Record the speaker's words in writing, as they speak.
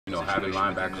You know, having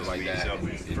linebackers like that,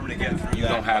 you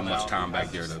don't have much time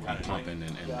back there to be pumping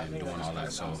and doing all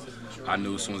that. So I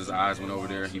knew as soon as his eyes went over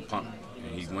there, he pumped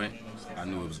and he went, I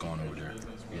knew it was going over there.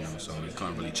 You know, so he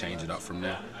couldn't really change it up from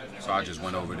there. So I just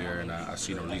went over there and I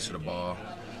see the release of the ball.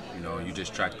 You know, you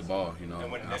just track the ball, you know.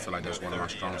 And I feel like that's one of my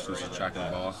strong suits is tracking the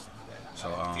ball. So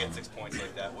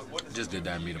just did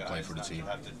that and made a play for the team.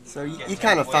 So you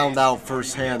kind of found out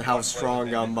firsthand how strong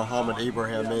Muhammad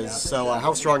Abraham is. So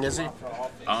how strong is he?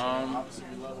 I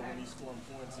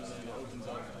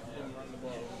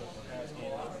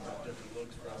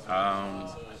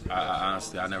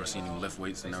honestly, I never seen him lift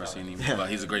weights. I never seen him, but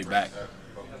he's a great back.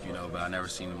 You know, but I never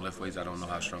seen him lift weights. I don't know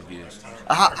how strong he is.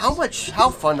 How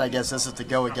fun, I guess, is it to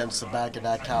go against the back of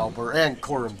that caliber, and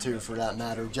Corum too, for that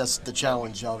matter? Just the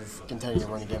challenge of continuing to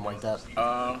run a game like that.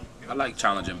 I like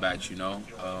challenging backs. You know,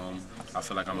 I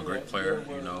feel like I'm a great player.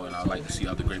 You know, and I like to see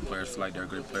other great players feel like they're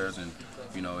great players, and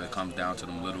you know, it comes down to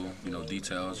them little, you know,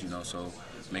 details. You know, so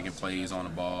making plays on the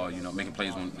ball. You know, making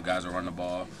plays when the guys are running the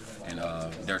ball, and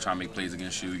they're trying to make plays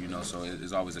against you. You know, so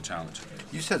it's always a challenge.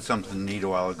 You said something neat a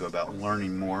while ago about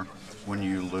learning more when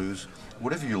you lose.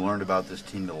 What have you learned about this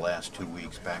team the last 2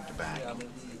 weeks back to back?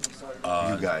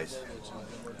 You guys.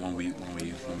 When we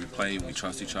play, we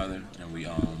trust each other, and we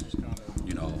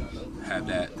you know, have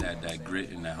that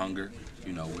grit and that hunger.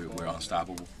 You know, we're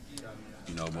unstoppable.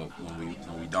 You know, but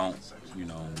when we don't, you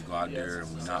know, we go out there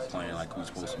and we're not playing like we're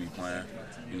supposed to be playing,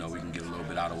 you know, we can get a little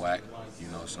bit out of whack. You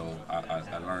know, so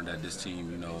I learned that this team,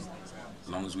 you know, as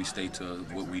long as we stay to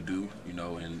what we do, you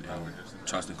know, and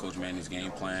trust in Coach Manny's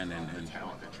game plan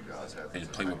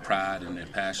and play with pride and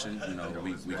passion, you know,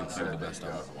 we can play with the best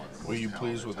of them. Were you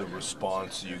pleased with the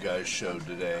response you guys showed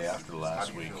today after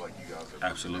last week?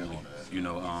 Absolutely. You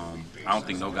know, I don't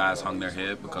think no guys hung their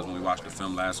head, because when we watched the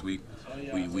film last week,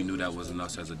 we knew that wasn't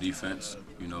us as a defense.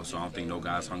 You know, so I don't think no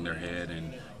guys hung their head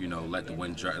and, you know, let the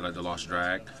loss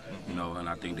drag. You know, and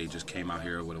I think they just came out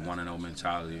here with a 1-0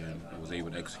 mentality and was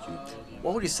able to execute.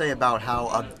 What would you say about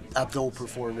how Abdul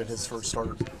performed in his first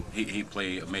start? He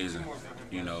played amazing.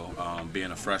 You know,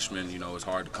 being a freshman, you know, it's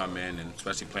hard to come in, and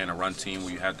especially playing a run team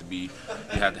where you have to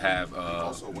have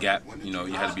gap. You know,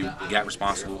 you have to be gap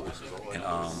responsible, and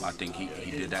I think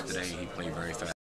he did that today. And he played very fast.